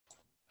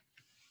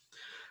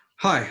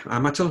Hi,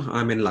 I'm Atul.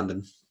 I'm in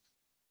London.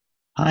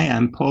 Hi,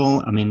 I'm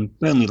Paul. I'm in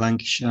Burnley,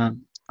 Lancashire.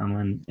 I'm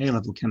an A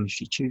Level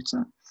Chemistry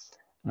Tutor,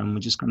 and we're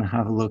just going to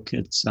have a look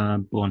at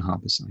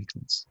Born-Haber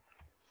cycles.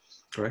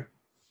 Correct.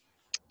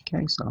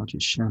 Okay, so I'll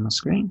just share my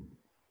screen.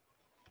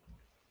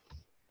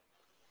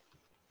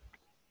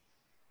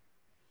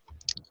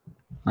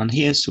 And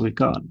here, so we've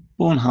got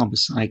Born-Haber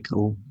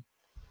cycle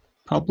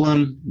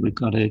problem. We've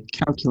got to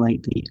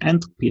calculate the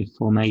enthalpy of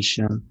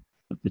formation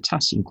of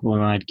potassium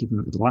chloride, given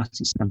that the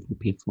lattice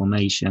enthalpy of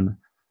formation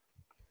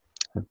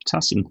of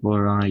potassium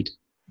chloride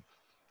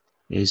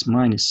is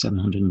minus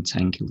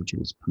 710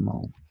 kilojoules per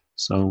mole.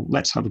 So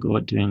let's have a go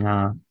at doing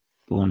our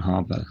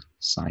Born-Haber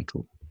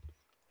cycle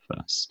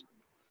first.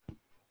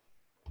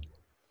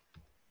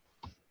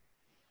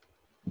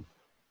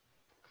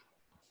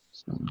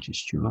 So I'll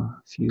just draw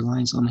a few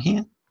lines on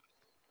here.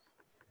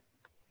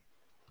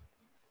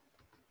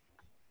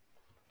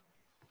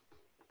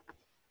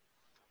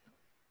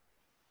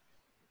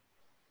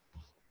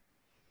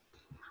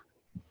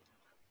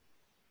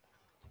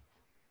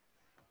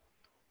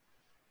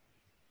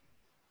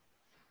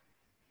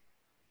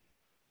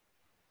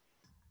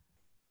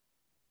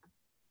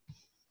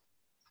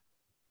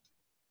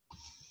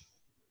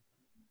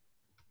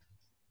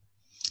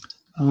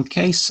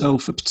 Okay, so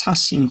for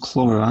potassium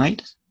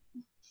chloride,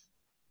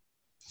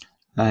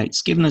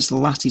 it's given us the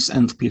lattice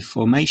enthalpy of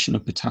formation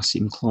of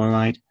potassium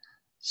chloride.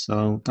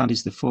 So that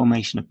is the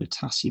formation of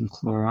potassium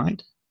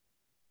chloride,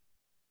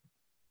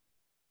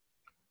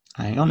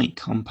 ionic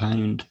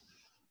compound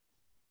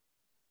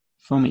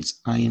from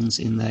its ions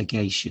in their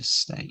gaseous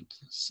state.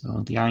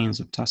 So the ions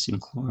of potassium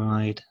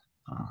chloride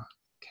are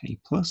K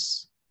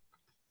plus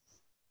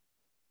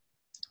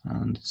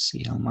and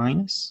Cl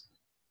minus.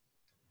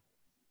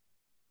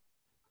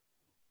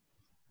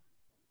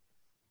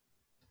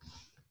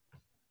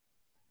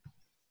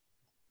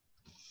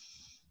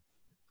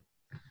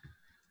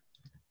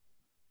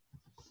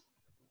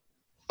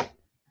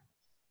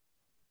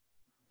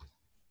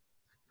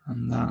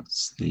 And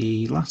that's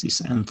the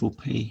lattice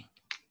enthalpy.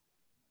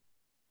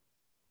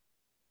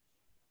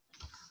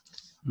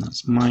 And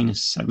that's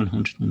minus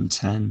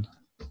 710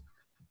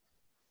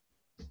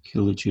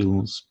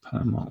 kilojoules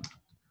per mole.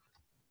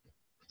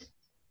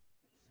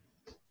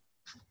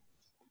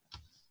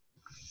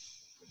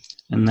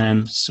 And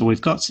then, so we've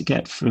got to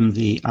get from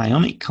the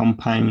ionic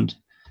compound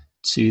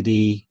to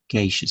the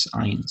gaseous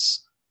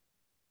ions.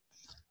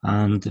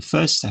 And the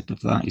first step of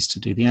that is to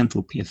do the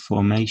enthalpy of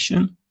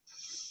formation,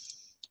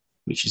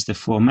 which is the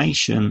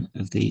formation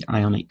of the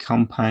ionic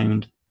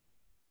compound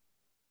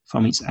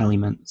from its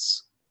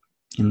elements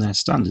in their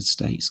standard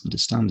states under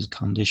standard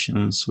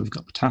conditions. So we've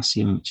got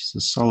potassium, which is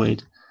a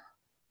solid,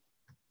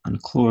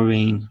 and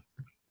chlorine,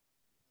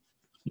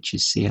 which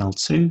is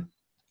Cl2,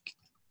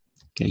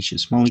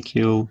 gaseous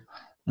molecule.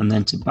 And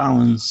then to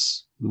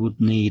balance, we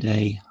would need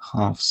a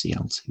half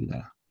Cl2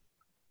 there.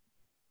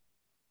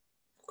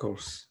 Of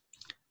course.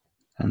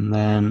 And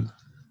then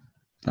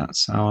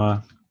that's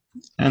our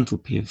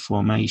enthalpy of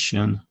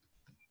formation.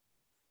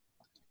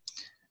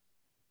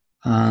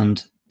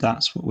 And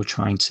that's what we're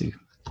trying to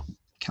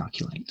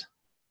calculate.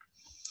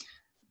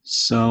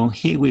 So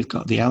here we've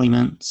got the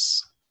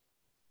elements.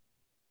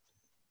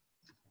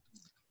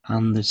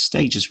 And the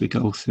stages we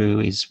go through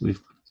is we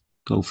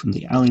go from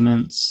the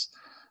elements,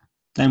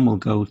 then we'll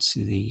go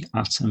to the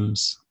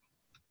atoms,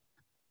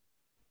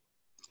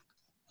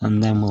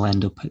 and then we'll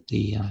end up at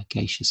the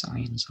gaseous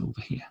ions over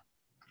here.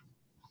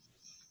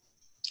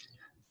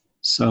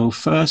 So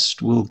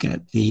first we'll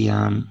get the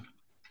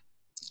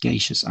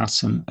gaseous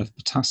atom of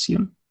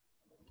potassium.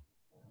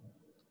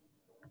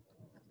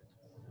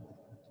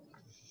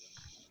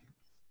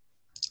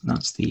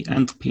 That's the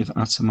enthalpy of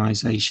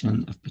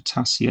atomization of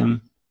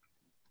potassium.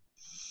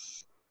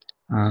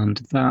 And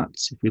that,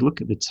 if we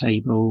look at the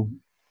table,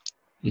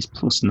 is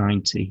plus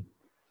 90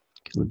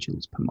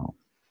 kilojoules per mole.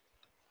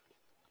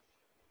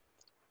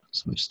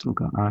 So we've still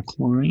got our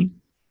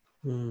chlorine.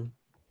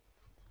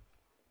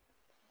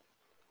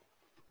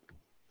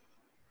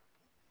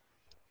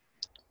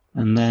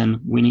 And then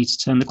we need to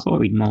turn the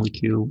chlorine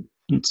molecule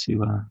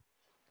into a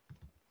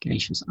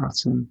gaseous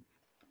atom.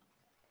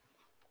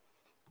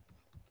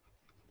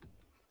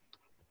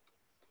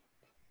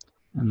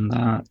 And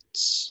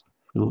that's,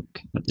 if we look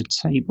at the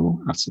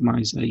table,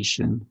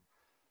 atomization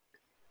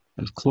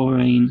of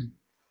chlorine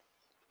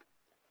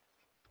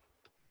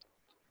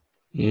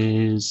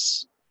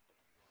is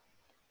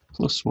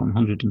plus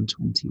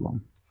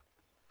 121.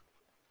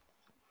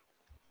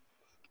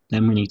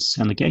 Then we need to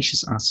turn the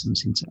gaseous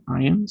atoms into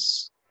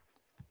ions.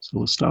 So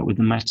we'll start with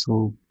the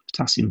metal.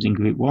 Potassium's in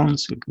group 1,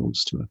 so it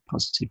goes to a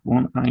positive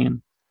 1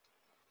 ion.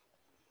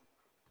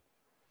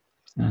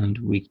 And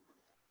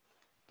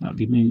that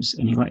removes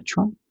an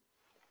electron.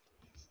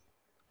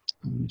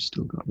 And we've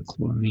still got the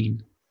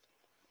chlorine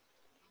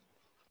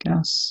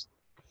gas.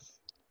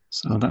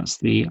 So that's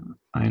the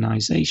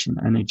ionization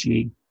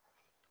energy.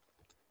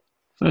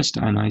 First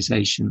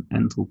ionization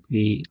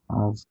enthalpy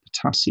of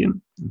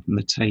potassium. And from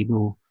the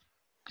table,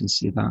 you can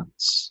see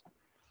that's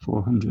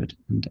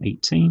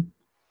 418.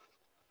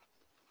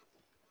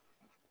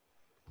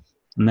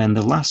 And then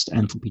the last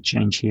enthalpy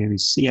change here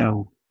is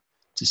Cl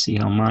to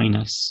Cl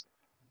minus,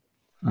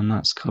 and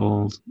that's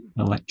called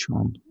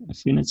electron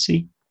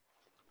affinity.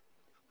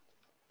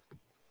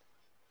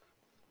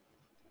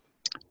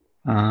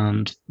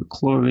 And for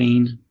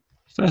chlorine,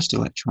 first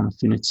electron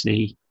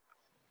affinity,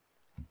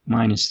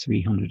 minus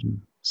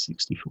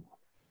 364.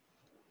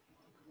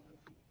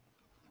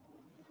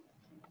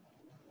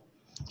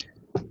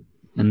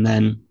 And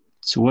then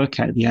to work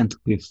out the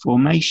enthalpy of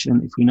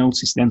formation, if we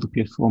notice the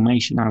enthalpy of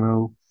formation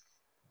arrow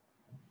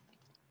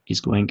is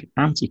going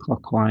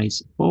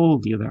anti-clockwise, all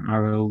the other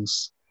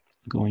arrows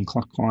are going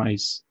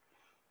clockwise.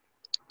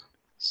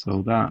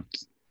 So that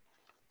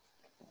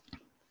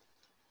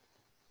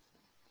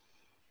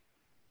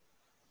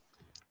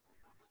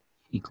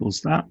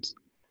equals that.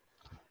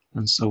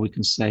 And so we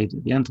can say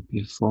that the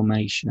enthalpy of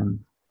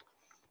formation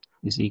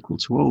is equal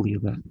to all the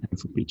other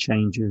enthalpy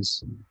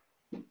changes,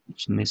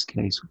 which in this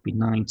case would be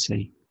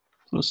 90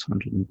 plus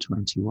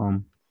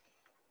 121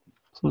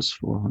 plus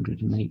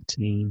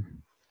 418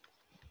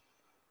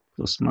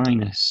 plus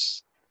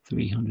minus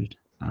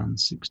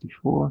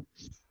 364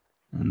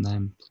 and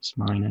then plus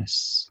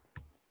minus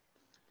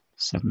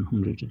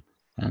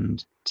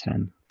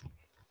 710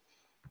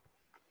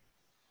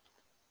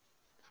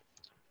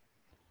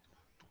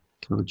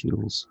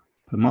 kilojoules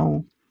per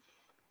mole,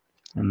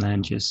 and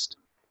then just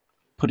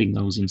putting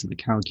those into the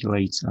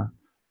calculator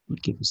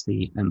would give us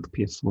the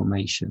enthalpy of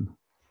formation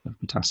of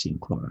potassium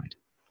chloride.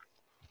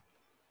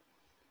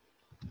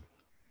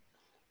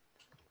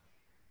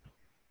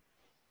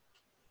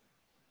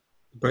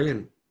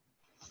 Brilliant.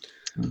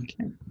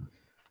 Okay.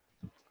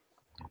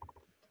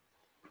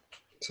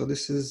 So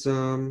this is,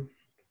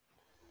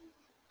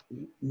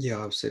 yeah,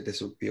 I would say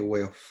this would be a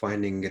way of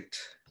finding it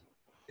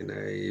in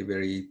a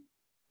very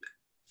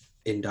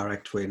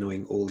indirect way,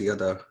 knowing all the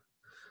other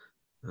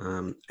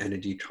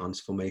energy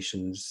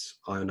transformations,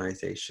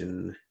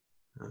 ionization,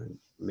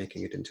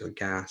 making it into a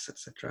gas,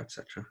 etc.,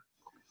 etc.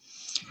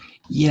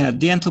 Yeah,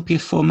 the enthalpy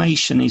of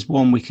formation is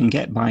one we can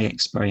get by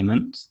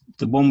experiment.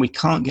 The one we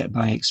can't get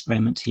by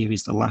experiment here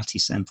is the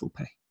lattice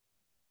enthalpy.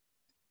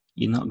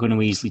 You're not going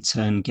to easily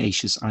turn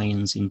gaseous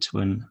ions into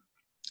an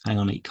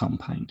ionic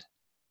compound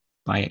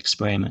by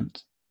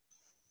experiment.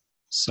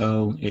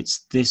 So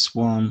it's this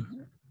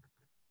one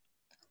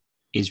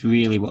is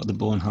really what the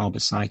Born-Haber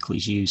cycle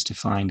is used to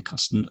find,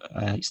 because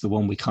it's the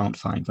one we can't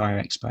find via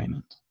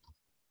experiment.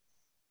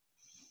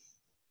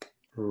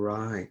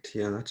 Right,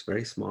 yeah, that's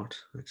very smart,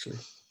 actually.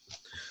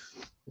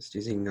 Just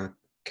using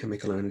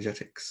chemical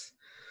energetics.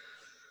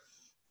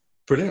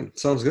 Brilliant,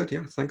 sounds good,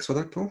 yeah, thanks for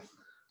that, Paul.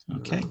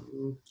 Okay.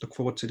 Look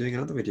forward to doing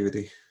another video with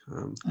you.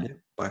 Yeah,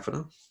 bye for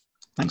now.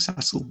 Thanks,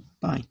 Atul.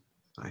 Bye.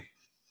 Bye.